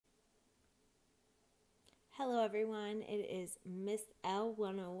Hello everyone, it is Miss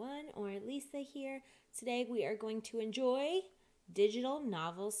L101 or Lisa here. Today we are going to enjoy digital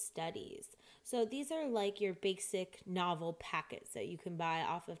novel studies. So these are like your basic novel packets that you can buy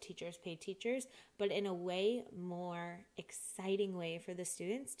off of Teachers Pay Teachers, but in a way more exciting way for the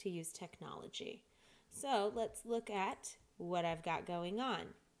students to use technology. So let's look at what I've got going on.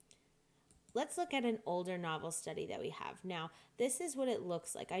 Let's look at an older novel study that we have. Now, this is what it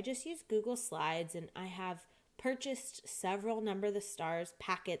looks like. I just used Google Slides and I have purchased several Number the Stars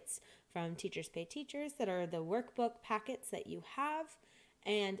packets from Teachers Pay Teachers that are the workbook packets that you have.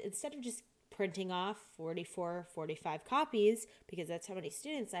 And instead of just printing off 44, 45 copies, because that's how many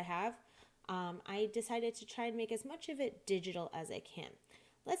students I have, I decided to try and make as much of it digital as I can.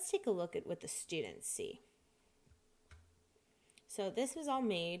 Let's take a look at what the students see. So this was all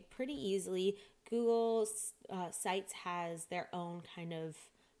made pretty easily. Google Sites has their own kind of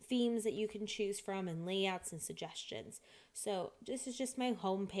themes that you can choose from and layouts and suggestions. So this is just my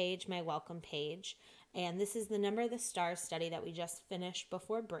home page, my welcome page. And this is the Number the Stars study that we just finished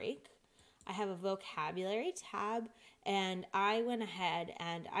before break. I have a vocabulary tab and I went ahead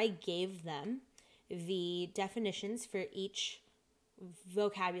and I gave them the definitions for each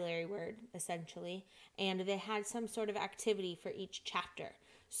vocabulary word essentially, and they had some sort of activity for each chapter.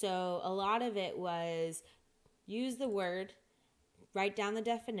 So a lot of it was use the word, write down the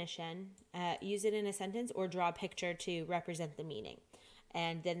definition, use it in a sentence, or draw a picture to represent the meaning.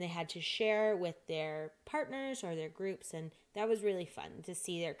 And then they had to share with their partners or their groups, and that was really fun to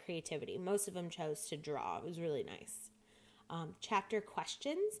see their creativity. Most of them chose to draw. It was really nice. Chapter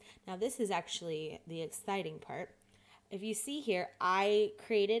questions. Now this is actually the exciting part. If you see here, I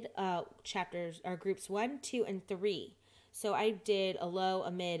created chapters or groups 1, 2, and 3. So I did a low, a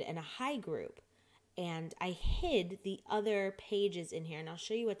mid, and a high group. And I hid the other pages in here. And I'll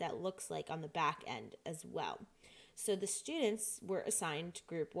show you what that looks like on the back end as well. So the students were assigned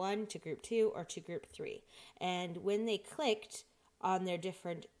group 1 to group 2 or to group 3. And when they clicked on their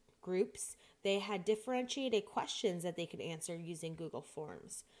different groups, they had differentiated questions that they could answer using Google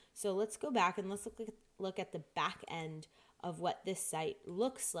Forms. So let's go back and let's look at the back end of what this site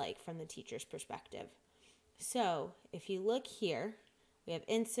looks like from the teacher's perspective. So if you look here, we have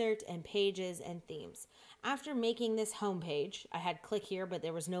insert and pages and themes. After making this homepage, I had click here, but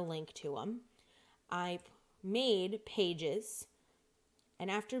there was no link to them. I made pages,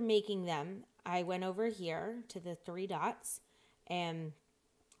 and after making them, I went over here to the 3 dots, and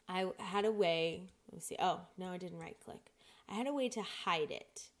I had a way, let me see, oh, no, I didn't right click. I had a way to hide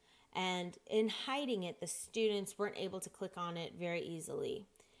it. And in hiding it, the students weren't able to click on it very easily.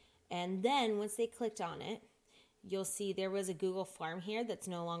 And then once they clicked on it, you'll see there was a Google form here that's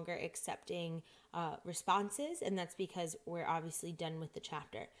no longer accepting responses, and that's because we're obviously done with the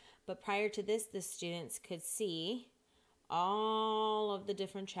chapter. But prior to this, the students could see all of the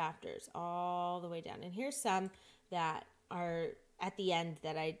different chapters all the way down. And here's some that are at the end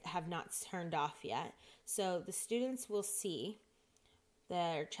that I have not turned off yet. So the students will see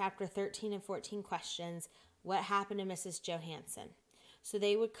their chapter 13 and 14 questions, what happened to Mrs. Johansson. So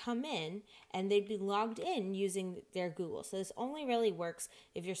they would come in and they'd be logged in using their Google. So this only really works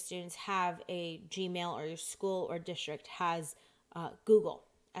if your students have a Gmail or your school or district has Google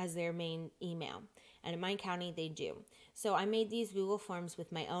as their main email. And in my county, they do. So I made these Google Forms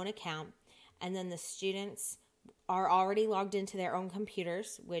with my own account, and then the students are already logged into their own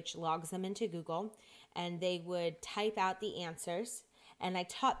computers, which logs them into Google, and they would type out the answers, and I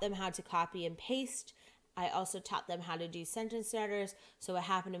taught them how to copy and paste. I also taught them how to do sentence starters. So what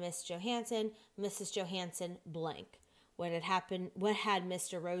happened to Miss Johansson? Mrs. Johansson blank. What had happened? What had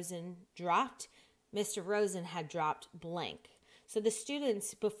Mr. Rosen dropped? Mr. Rosen had dropped blank. So the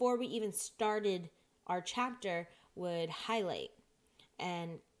students, before we even started our chapter, would highlight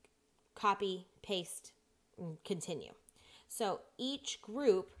and copy, paste, and continue. So each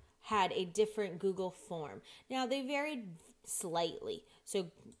group had a different Google form. Now they varied slightly. So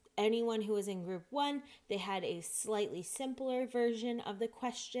anyone who was in group 1, they had a slightly simpler version of the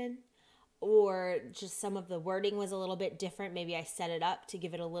question, or just some of the wording was a little bit different. Maybe I set it up to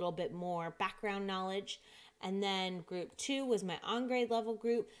give it a little bit more background knowledge. And then group 2 was my on-grade level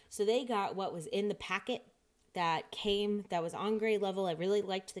group. So they got what was in the packet that was on grade level. I really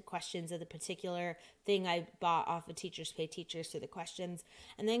liked the questions of the particular thing I bought off of Teachers Pay Teachers to the questions.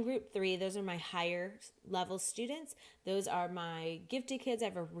 And then group 3, those are my higher level students. Those are my gifted kids. I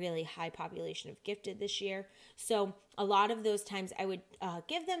have a really high population of gifted this year. So a lot of those times I would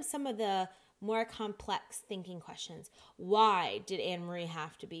give them some of the more complex thinking questions. Why did Anne Marie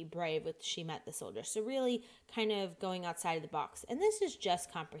have to be brave with She Met the Soldier? So really kind of going outside of the box. And this is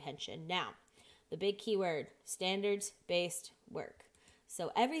just comprehension. Now, the big keyword, standards-based work.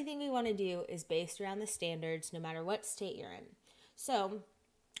 So everything we want to do is based around the standards, no matter what state you're in. So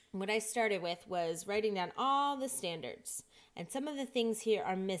what I started with was writing down all the standards. And some of the things here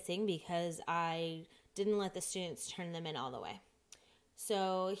are missing because I didn't let the students turn them in all the way.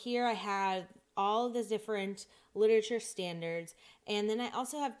 So here I have all the different literature standards, and then I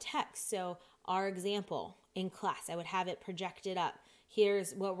also have text. So our example in class, I would have it projected up.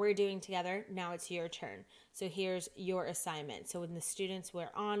 Here's what we're doing together. Now it's your turn. So here's your assignment. So when the students were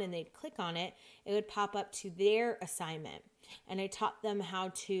on and they'd click on it, it would pop up to their assignment. And I taught them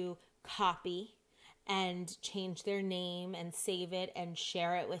how to copy and change their name and save it and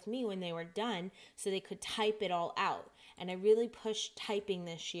share it with me when they were done so they could type it all out. And I really pushed typing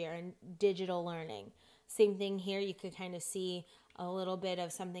this year and digital learning. Same thing here. You could kind of see a little bit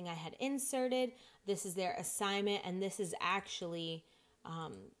of something I had inserted. This is their assignment, and this is actually,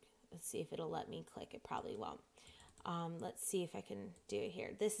 let's see if it'll let me click. It probably won't. Let's see if I can do it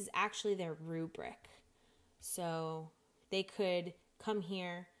here. This is actually their rubric. So they could come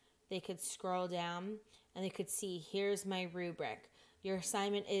here, they could scroll down, and they could see, here's my rubric. Your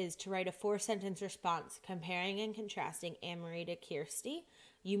assignment is to write a 4-sentence response comparing and contrasting Amory to Kirsty.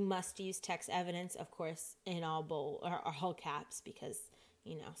 You must use text evidence, of course, in all bold or all caps because,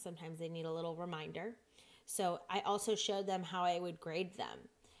 you know, sometimes they need a little reminder. So I also showed them how I would grade them.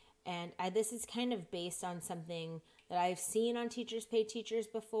 And this is kind of based on something that I've seen on Teachers Pay Teachers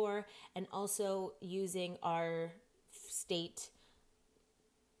before, and also using our state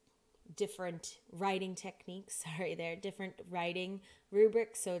different writing techniques. Different writing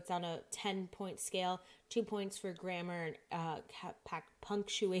rubrics. So it's on a 10-point scale, 2 points for grammar and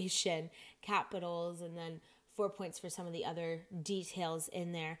punctuation, capitals, and then 4 points for some of the other details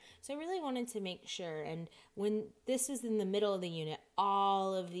in there. So I really wanted to make sure. And when this was in the middle of the unit,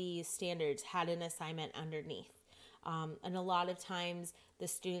 all of these standards had an assignment underneath. And a lot of times the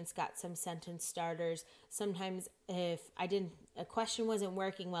students got some sentence starters. Sometimes if a question wasn't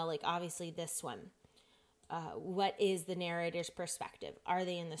working well, like obviously this one, what is the narrator's perspective? Are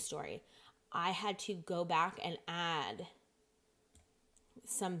they in the story? I had to go back and add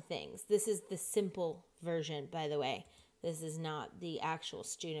some things. This is the simple version, by the way. This is not the actual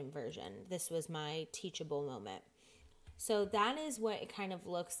student version. This was my teachable moment. So that is what it kind of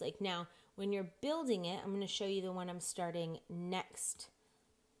looks like. Now, when you're building it, I'm going to show you the one I'm starting next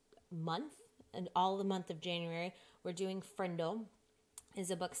month, and all the month of January. We're doing Frindle is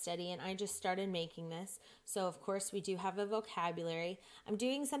a book study, and I just started making this. So, of course, we do have a vocabulary. I'm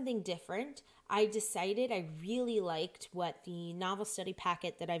doing something different. I decided I really liked what the novel study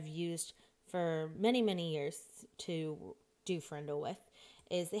packet that I've used for many, many years to do Frindle with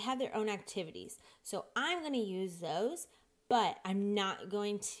is they have their own activities. So I'm going to use those, but I'm not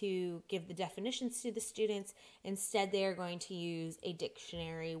going to give the definitions to the students. Instead, they are going to use a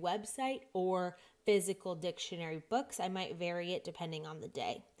dictionary website or physical dictionary books. I might vary it depending on the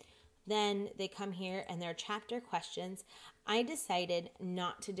day. Then they come here and their chapter questions. I decided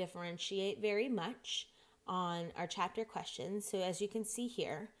not to differentiate very much on our chapter questions. So as you can see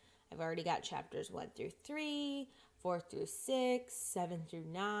here, I've already got chapters 1 through 3, 4 through 6, 7 through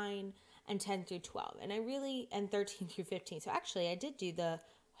 9, and 10 through 12. And 13 through 15. So actually I did do the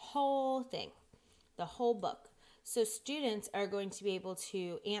whole thing, the whole book. So students are going to be able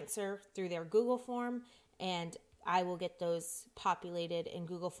to answer through their Google form, and I will get those populated in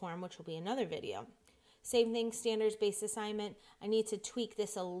Google form, which will be another video. Same thing, standards-based assignment. I need to tweak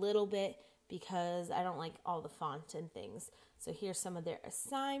this a little bit because I don't like all the font and things. So here's some of their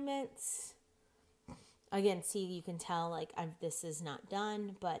assignments. Again, see, you can tell like this is not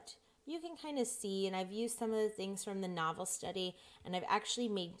done, but you can kind of see, and I've used some of the things from the novel study, and I've actually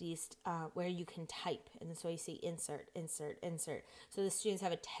made these where you can type, and so you see insert, insert, insert. So the students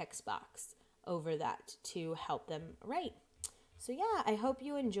have a text box over that to help them write. So yeah, I hope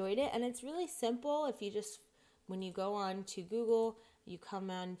you enjoyed it, and it's really simple. If you just, when you go on to Google, you come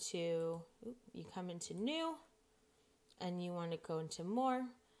into new, and you want to go into more,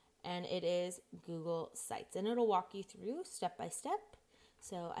 and it is Google Sites, and it'll walk you through step by step.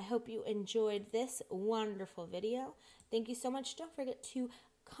 So I hope you enjoyed this wonderful video. Thank you so much. Don't forget to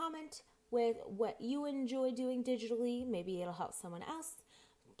comment with what you enjoy doing digitally. Maybe it'll help someone else.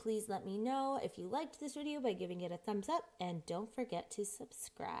 Please let me know if you liked this video by giving it a thumbs up, and don't forget to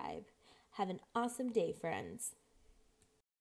subscribe. Have an awesome day, friends.